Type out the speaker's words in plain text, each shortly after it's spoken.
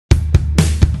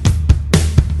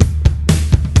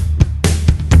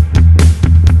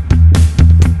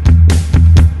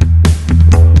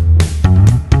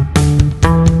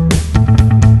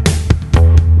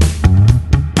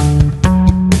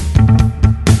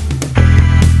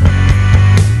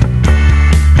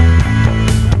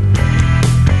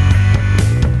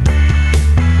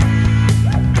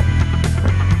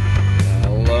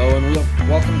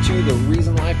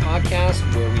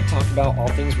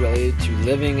things related to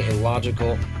living a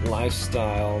logical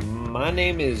lifestyle. My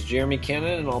name is Jeremy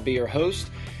Cannon, and I'll be your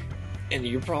host. And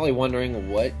you're probably wondering,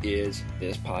 what is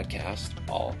this podcast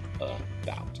all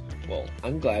about? Well,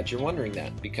 I'm glad you're wondering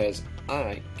that, because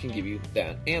I can give you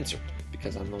that answer,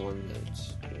 because I'm the one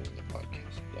that's doing the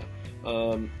podcast.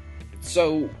 Yeah.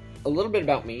 So, a little bit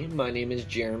about me. My name is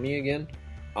Jeremy again.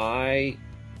 I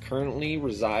currently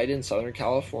reside in Southern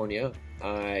California.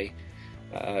 I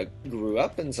grew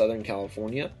up in Southern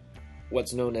California,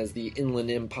 what's known as the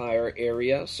Inland Empire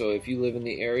area. So if you live in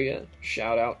the area,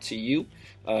 shout out to you.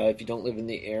 If you don't live in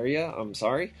the area, I'm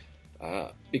sorry,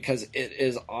 because it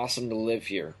is awesome to live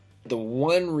here. The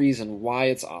one reason why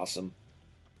it's awesome,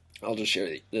 I'll just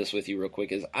share this with you real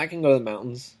quick, is I can go to the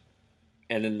mountains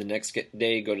and then the next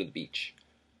day go to the beach,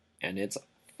 and it's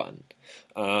fun.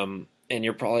 And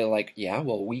you're probably like, yeah,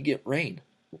 well, we get rain.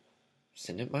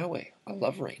 Send it my way. I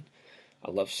love rain. I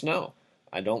love snow.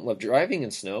 I don't love driving in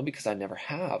snow because I never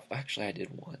have. Actually, I did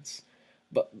once.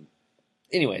 But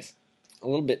anyways, a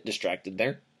little bit distracted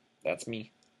there. That's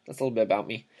me. That's a little bit about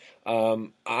me.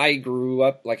 I grew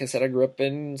up, like I said, I grew up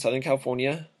in Southern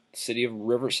California, city of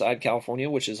Riverside, California,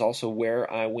 which is also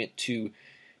where I went to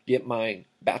get my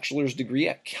bachelor's degree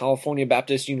at California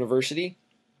Baptist University.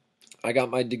 I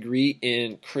got my degree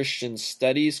in Christian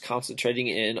studies, concentrating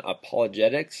in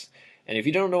apologetics. And if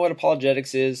you don't know what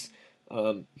apologetics is,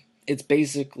 it's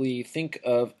basically, think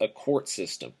of a court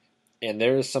system, and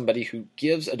there is somebody who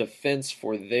gives a defense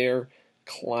for their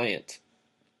client.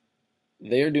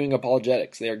 They are doing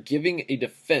apologetics. They are giving a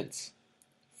defense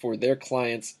for their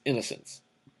client's innocence.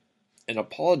 An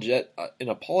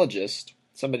apologist,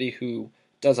 somebody who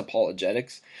does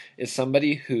apologetics, is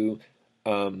somebody who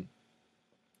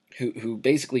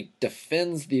basically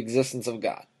defends the existence of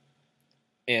God.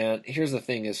 And here's the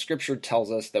thing, is Scripture tells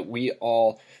us that we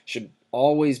all should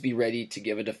always be ready to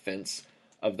give a defense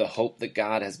of the hope that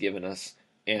God has given us.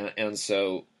 And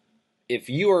so if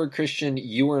you are a Christian,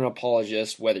 you are an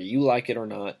apologist, whether you like it or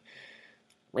not.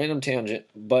 Random tangent,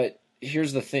 but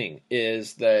here's the thing,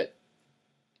 is that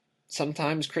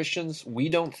sometimes Christians, we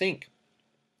don't think.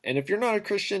 And if you're not a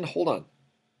Christian, hold on.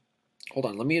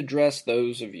 Let me address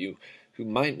those of you who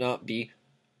might not be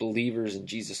believers in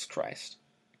Jesus Christ.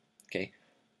 Okay?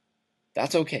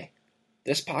 That's okay.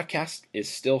 This podcast is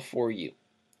still for you.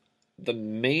 The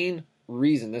main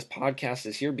reason this podcast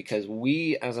is here, because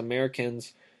we as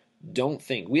Americans don't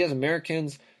think. We as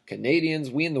Americans, Canadians,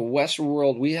 we in the Western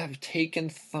world, we have taken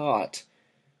thought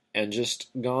and just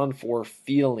gone for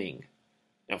feeling.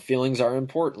 Now, feelings are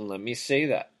important. Let me say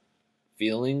that.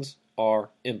 Feelings are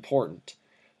important.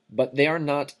 But they are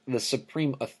not the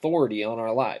supreme authority on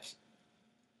our lives.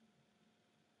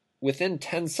 Within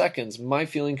 10 seconds, my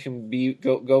feeling can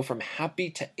go from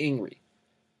happy to angry,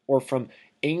 or from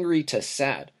angry to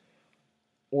sad,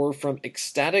 or from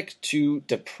ecstatic to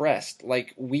depressed.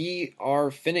 Like, we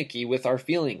are finicky with our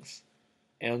feelings.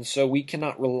 And so we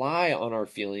cannot rely on our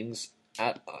feelings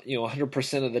at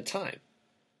 100% of the time.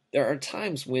 There are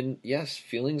times when, yes,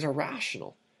 feelings are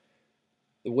rational.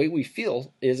 The way we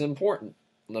feel is important.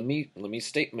 Let me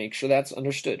make sure that's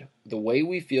understood. The way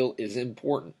we feel is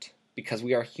important, because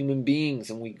we are human beings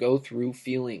and we go through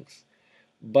feelings.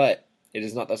 But it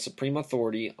is not the supreme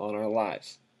authority on our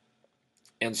lives.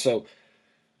 And so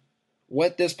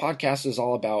what this podcast is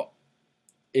all about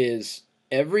is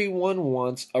everyone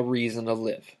wants a reason to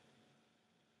live.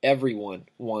 Everyone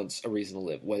wants a reason to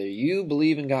live. Whether you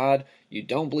believe in God, you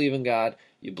don't believe in God,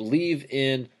 you believe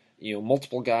in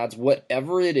multiple gods,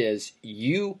 whatever it is,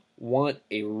 you want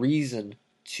a reason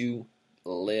to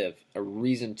live, a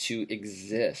reason to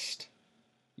exist.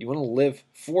 You want to live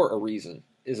for a reason,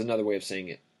 is another way of saying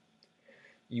it.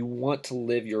 You want to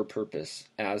live your purpose,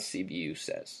 as CBU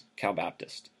says, Cal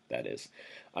Baptist, that is.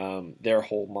 Their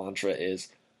whole mantra is,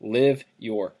 live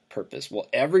your purpose. Well,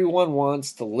 everyone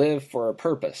wants to live for a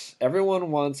purpose.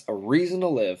 Everyone wants a reason to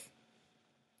live.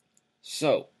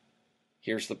 So,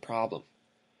 here's the problem.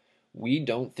 We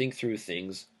don't think through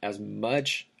things as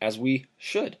much as we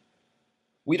should.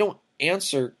 We don't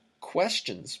answer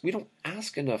questions. We don't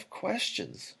ask enough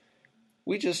questions.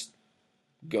 We just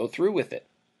go through with it.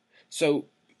 So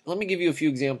let me give you a few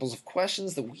examples of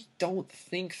questions that we don't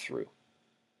think through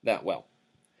that well.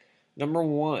 Number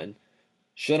one,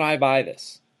 should I buy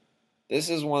this? This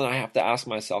is one I have to ask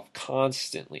myself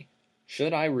constantly.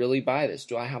 Should I really buy this?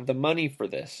 Do I have the money for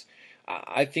this?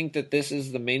 I think that this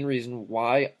is the main reason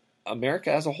why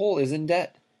America as a whole is in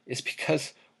debt. Is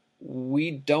because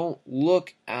we don't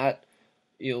look at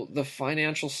the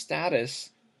financial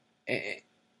status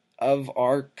of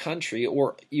our country,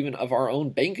 or even of our own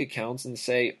bank accounts, and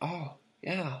say, oh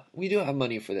yeah, we do have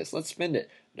money for this, let's spend it.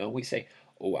 No, we say,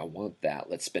 oh, I want that.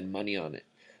 Let's spend money on it.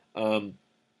 And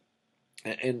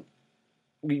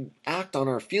we act on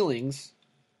our feelings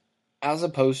as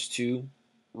opposed to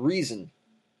reason,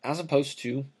 as opposed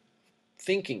to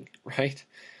thinking, right?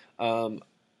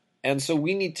 And so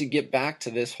we need to get back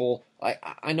to this whole.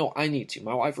 I know I need to.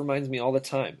 My wife reminds me all the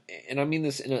time, and I mean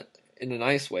this in a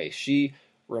nice way. She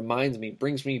reminds me,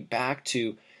 brings me back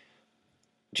to,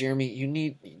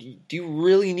 Jeremy, do you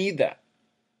really need that?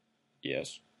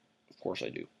 Yes, of course I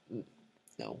do.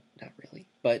 No, not really.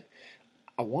 But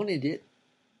I wanted it.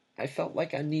 I felt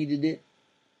like I needed it.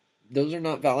 Those are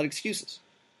not valid excuses.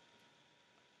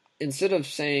 Instead of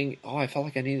saying, "Oh, I felt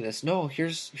like I needed this," no,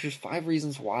 here's 5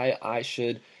 reasons why I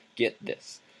should get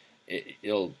this.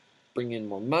 It'll bring in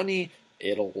more money.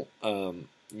 It'll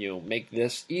make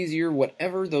this easier.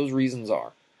 Whatever those reasons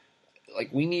are,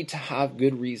 like, we need to have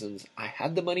good reasons. I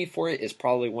had the money for it is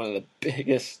probably one of the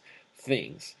biggest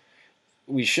things.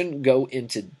 We shouldn't go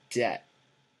into debt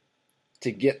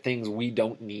to get things we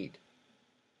don't need.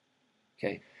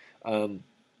 Okay, the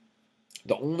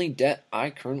only debt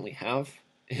I currently have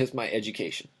is my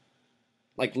education.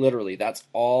 Like, literally, that's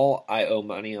all I owe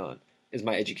money on is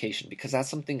my education, because that's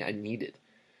something I needed.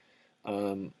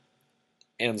 And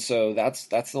so that's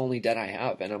the only debt I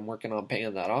have, and I'm working on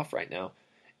paying that off right now.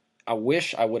 I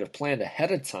wish I would have planned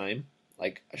ahead of time.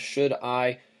 Like, should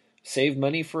I save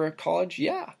money for a college?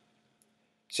 Yeah.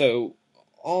 So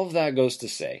all of that goes to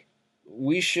say,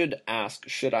 we should ask,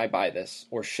 should I buy this,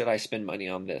 or should I spend money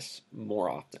on this more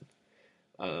often?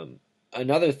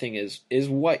 Another thing is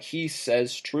what he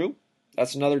says true?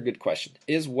 That's another good question.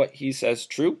 Is what he says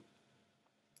true?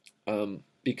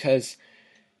 Because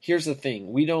here's the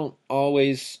thing. We don't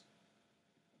always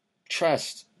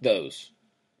trust those,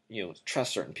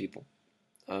 trust certain people.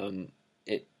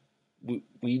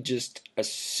 We just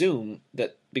assume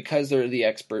that because they're the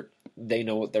expert, they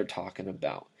know what they're talking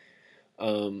about.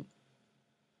 But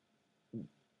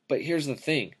here's the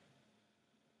thing.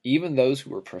 Even those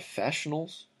who are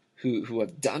professionals, who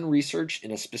have done research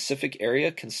in a specific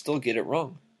area, can still get it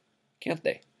wrong, can't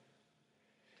they?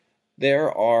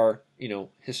 There are,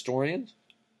 historians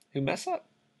who mess up.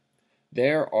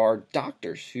 There are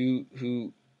doctors who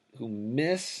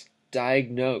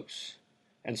misdiagnose.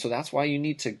 And so that's why you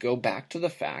need to go back to the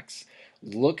facts,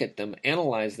 look at them,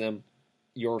 analyze them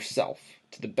yourself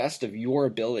to the best of your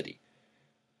ability.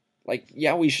 Like,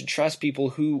 yeah, we should trust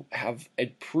people who have a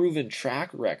proven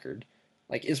track record.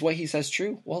 Like, is what he says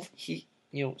true? Well, he,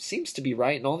 seems to be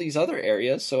right in all these other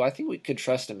areas, so I think we could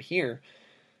trust him here.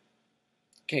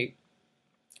 Okay,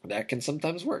 that can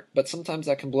sometimes work, but sometimes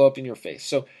that can blow up in your face.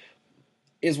 So,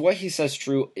 is what he says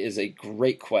true is a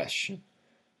great question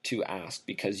to ask,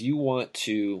 because you want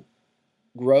to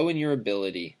grow in your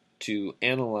ability to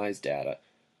analyze data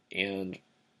and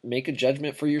make a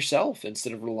judgment for yourself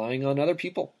instead of relying on other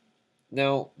people.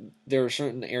 Now, there are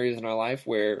certain areas in our life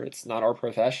where it's not our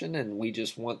profession and we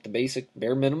just want the basic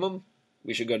bare minimum.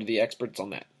 We should go to the experts on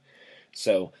that.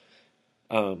 So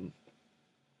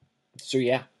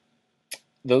yeah,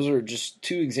 those are just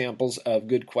 2 examples of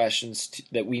good questions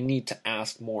that we need to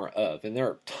ask more of, and there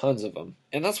are tons of them.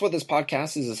 And that's what this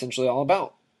podcast is essentially all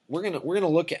about. We're gonna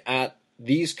look at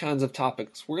these kinds of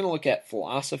topics. We're gonna look at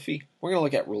philosophy. We're gonna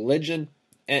look at religion,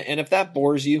 and if that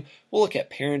bores you, we'll look at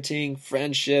parenting,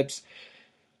 friendships.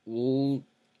 We'll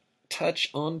touch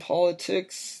on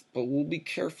politics, but we'll be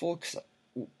careful, because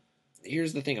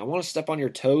here's the thing. I want to step on your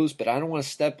toes, but I don't want to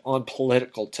step on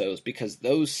political toes, because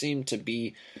those seem to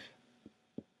be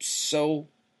so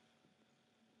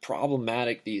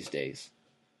problematic these days.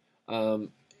 And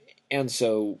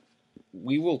so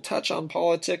we will touch on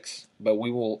politics, but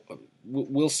we'll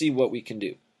see what we can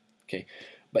do. Okay.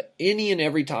 But any and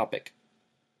every topic,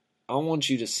 I want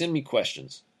you to send me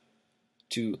questions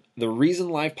to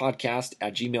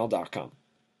thereasonlifepodcast@gmail.com.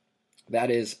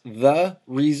 That is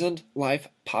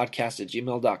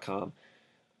thereasonlifepodcast@gmail.com.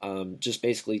 Just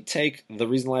basically take the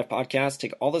Reason Life Podcast,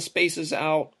 take all the spaces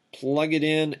out, plug it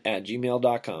in at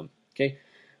gmail.com. Okay.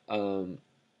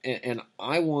 And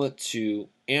I want to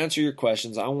answer your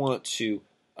questions. I want to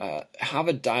have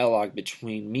a dialogue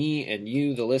between me and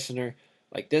you, the listener.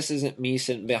 Like, this isn't me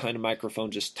sitting behind a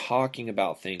microphone just talking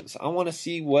about things. I want to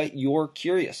see what you're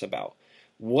curious about.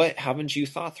 What haven't you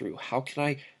thought through? How can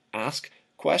I ask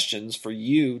questions for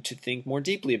you to think more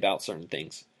deeply about certain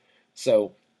things?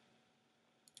 So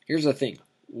here's the thing.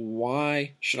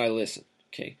 Why should I listen?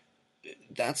 Okay.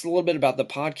 That's a little bit about the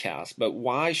podcast, but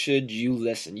why should you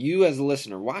listen? You as a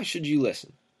listener, why should you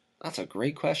listen? That's a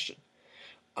great question.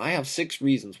 I have 6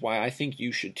 reasons why I think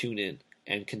you should tune in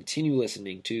and continue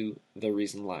listening to the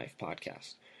Reason Life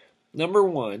podcast. Number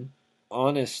 1,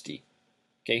 honesty.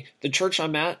 Okay, the church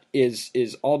I'm at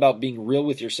is all about being real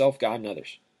with yourself, God, and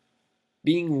others.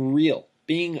 Being real,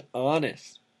 being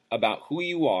honest about who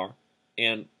you are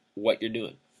and what you're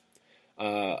doing,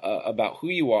 about who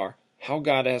you are, how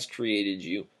God has created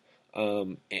you,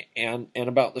 and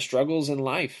about the struggles in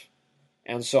life.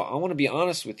 And so I want to be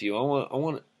honest with you. I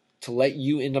want to let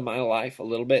you into my life a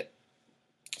little bit,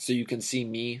 so you can see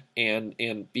me and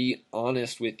be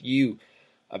honest with you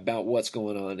about what's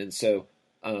going on. And so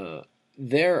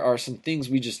there are some things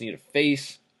we just need to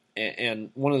face, and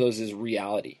one of those is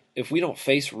reality. If we don't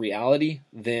face reality,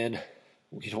 then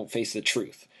we don't face the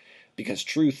truth, because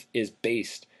truth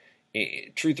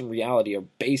and reality are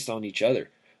based on each other.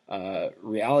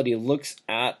 Reality looks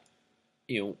at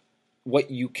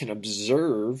what you can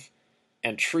observe,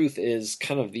 and truth is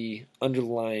kind of the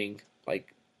underlying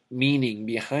like meaning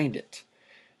behind it.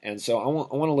 And so I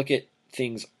want to look at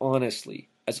things honestly,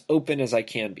 as open as I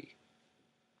can be.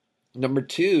 Number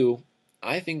two,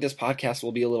 I think this podcast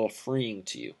will be a little freeing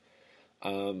to you.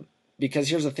 Because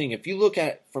here's the thing, if you look at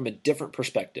it from a different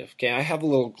perspective, okay, I have a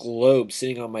little globe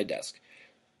sitting on my desk,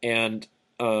 and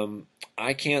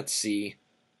I can't see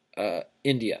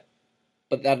India,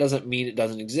 but that doesn't mean it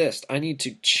doesn't exist. I need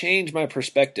to change my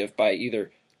perspective by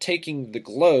either taking the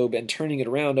globe and turning it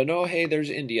around and, oh, hey, there's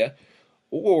India,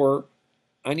 or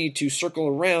I need to circle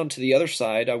around to the other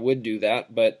side. I would do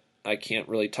that, but I can't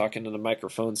really talk into the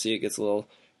microphone. See, it gets a little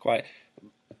quiet.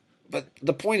 But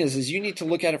the point is you need to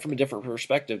look at it from a different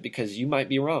perspective, because you might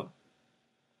be wrong.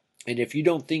 And if you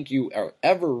don't think you are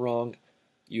ever wrong,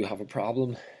 you have a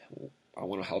problem. I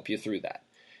want to help you through that.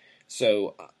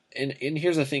 So, and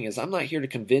here's the thing is, I'm not here to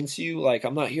convince you. Like,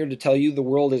 I'm not here to tell you the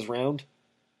world is round.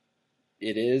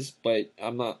 It is, but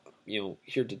I'm not,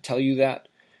 here to tell you that.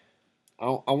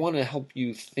 I want to help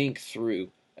you think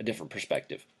through a different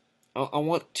perspective. I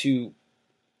want to,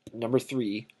 number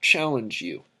three, challenge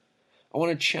you. I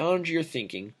want to challenge your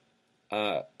thinking,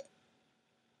 because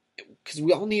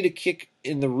we all need a kick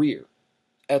in the rear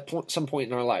at some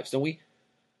point in our lives, don't we?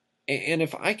 And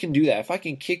if I can do that, if I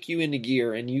can kick you into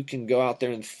gear and you can go out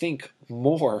there and think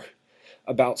more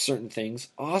about certain things,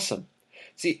 awesome.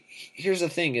 See, here's the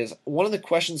thing is, one of the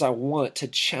questions I want to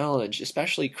challenge,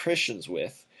 especially Christians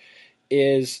with,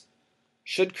 is,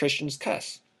 should Christians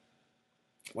cuss?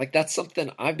 Like, that's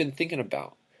something I've been thinking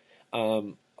about.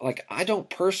 Like, I don't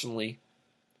personally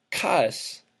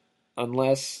cuss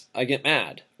unless I get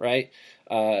mad, right?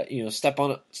 Step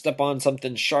on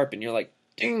something sharp and you're like,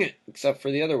 dang it, except for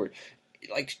the other word.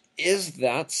 Like, is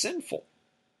that sinful?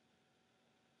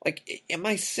 Like, am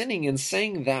I sinning in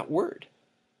saying that word?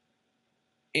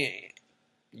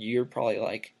 You're probably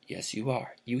like, yes, you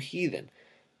are, you heathen.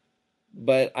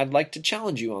 But I'd like to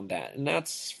challenge you on that, and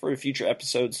that's for a future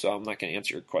episode, so I'm not going to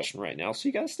answer your question right now, so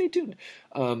you got to stay tuned.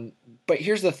 But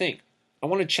here's the thing. I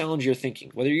want to challenge your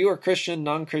thinking. Whether you are Christian,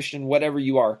 non-Christian, whatever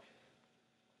you are,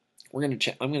 I'm going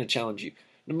to challenge you.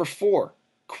 Number 4,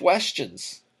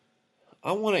 questions.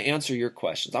 I want to answer your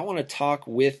questions. I want to talk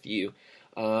with you.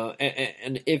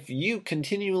 And if you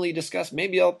continually discuss,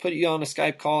 maybe I'll put you on a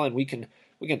Skype call and we can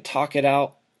talk it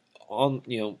out on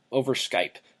over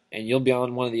Skype, and you'll be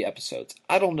on one of the episodes.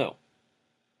 I don't know.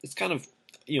 It's kind of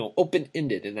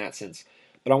open-ended in that sense.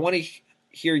 But I want to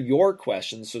hear your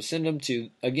questions, so send them to,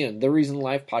 again,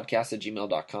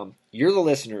 thereasonlifepodcast@gmail.com. You're the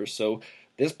listeners, so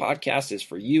this podcast is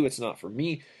for you. It's not for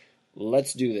me.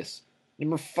 Let's do this.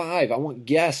 Number 5, I want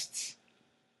guests.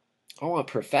 I want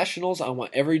professionals. I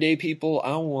want everyday people.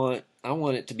 I want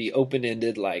it to be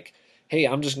open-ended, like, hey,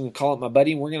 I'm just going to call up my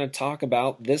buddy and we're going to talk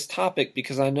about this topic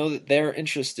because I know that they're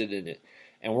interested in it.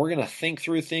 And we're going to think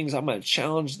through things. I'm going to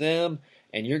challenge them,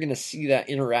 and you're going to see that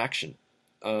interaction.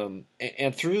 And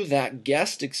through that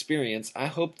guest experience, I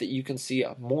hope that you can see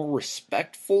a more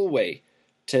respectful way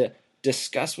to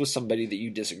discuss with somebody that you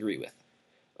disagree with.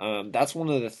 That's one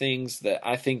of the things that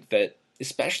I think that,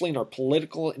 especially in our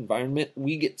political environment,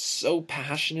 we get so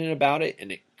passionate about it,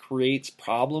 and it creates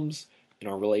problems in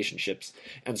our relationships.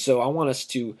 And so I want us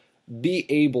to be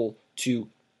able to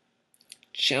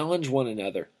challenge one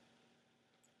another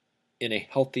in a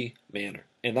healthy manner.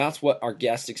 And that's what our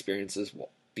guest experiences will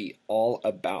be all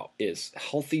about, is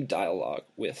healthy dialogue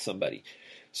with somebody.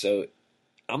 So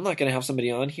I'm not going to have somebody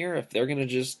on here if they're going to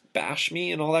just bash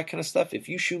me and all that kind of stuff. If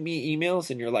you shoot me emails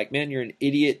and you're like, man, you're an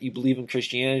idiot, you believe in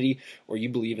Christianity, or you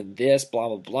believe in this, blah,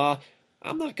 blah, blah,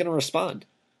 I'm not going to respond.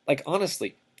 Like,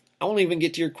 honestly, I won't even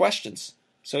get to your questions.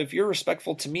 So if you're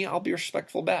respectful to me, I'll be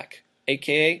respectful back.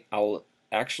 AKA, I'll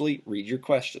actually read your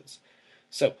questions.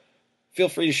 So feel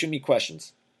free to shoot me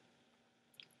questions.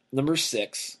 Number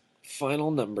 6, final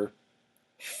number,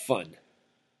 fun.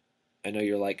 I know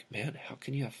you're like, man, how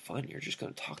can you have fun? You're just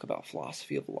going to talk about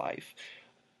philosophy of life.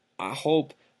 I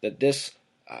hope that this,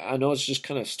 I know it's just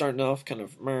kind of starting off kind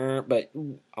of, but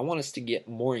I want us to get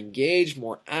more engaged,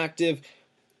 more active,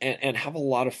 and have a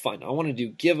lot of fun. I want to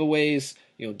do giveaways,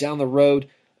 down the road,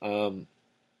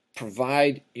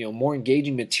 provide, more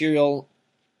engaging material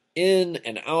in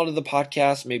and out of the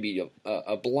podcast, maybe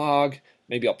a blog,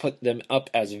 maybe I'll put them up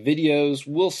as videos.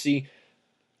 We'll see.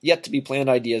 Yet to be planned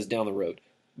ideas down the road.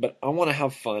 But I want to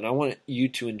have fun. I want you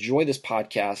to enjoy this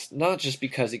podcast, not just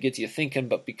because it gets you thinking,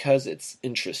 but because it's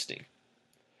interesting.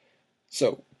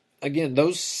 So, again,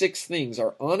 those 6 things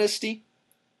are honesty,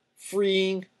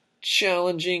 freeing,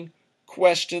 challenging,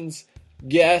 questions,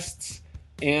 guests,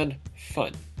 and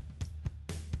fun.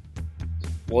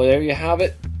 Well, there you have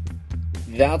it.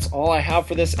 That's all I have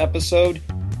for this episode.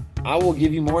 I will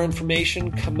give you more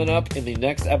information coming up in the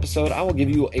next episode. I will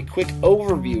give you a quick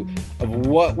overview of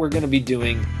what we're going to be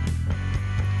doing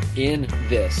in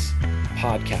this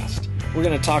podcast. We're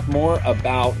going to talk more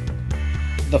about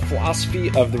the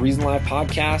philosophy of the Reason Life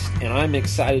podcast, and I'm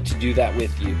excited to do that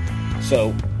with you.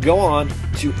 So go on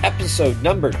to episode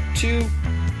number 2,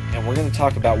 and we're going to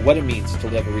talk about what it means to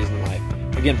live a reasoned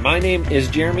life. Again, my name is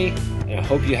Jeremy, and I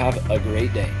hope you have a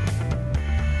great day.